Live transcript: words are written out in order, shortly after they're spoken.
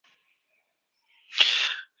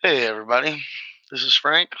Hey everybody, this is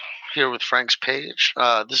Frank here with Frank's page.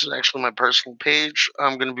 This is actually my personal page.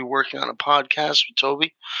 I'm going to be working on a podcast with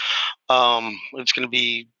Toby. It's going to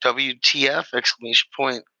be WTF exclamation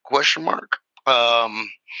point question mark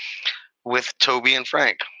with Toby and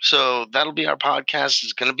Frank. So that'll be our podcast.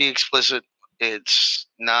 It's going to be explicit. It's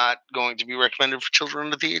not going to be recommended for children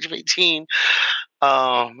under the age of 18.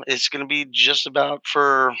 It's going to be just about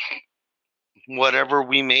for whatever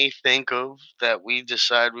we may think of that we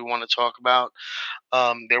decide we want to talk about.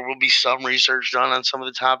 There will be some research done on some of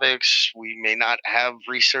the topics. We may not have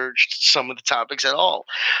researched some of the topics at all.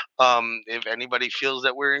 If anybody feels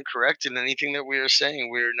that we're incorrect in anything that we are saying,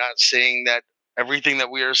 we're not saying that everything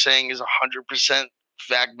that we are saying is 100%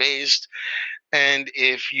 fact based. And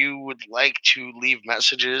if you would like to leave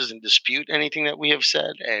messages and dispute anything that we have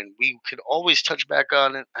said, and we could always touch back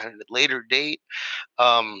on it at a later date,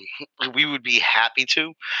 um, we would be happy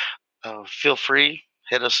to. Feel free,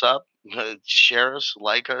 hit us up, share us,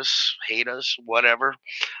 like us, hate us, whatever.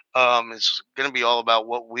 It's going to be all about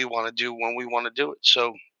what we want to do when we want to do it.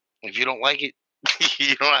 So if you don't like it,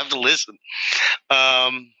 you don't have to listen.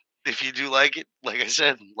 Um, if you do like it, like I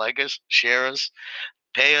said, like us, share us,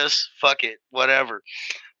 pay us, fuck it, whatever.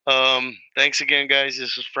 Thanks again, guys.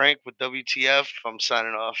 This is Frank with WTF. I'm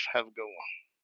signing off. Have a good one.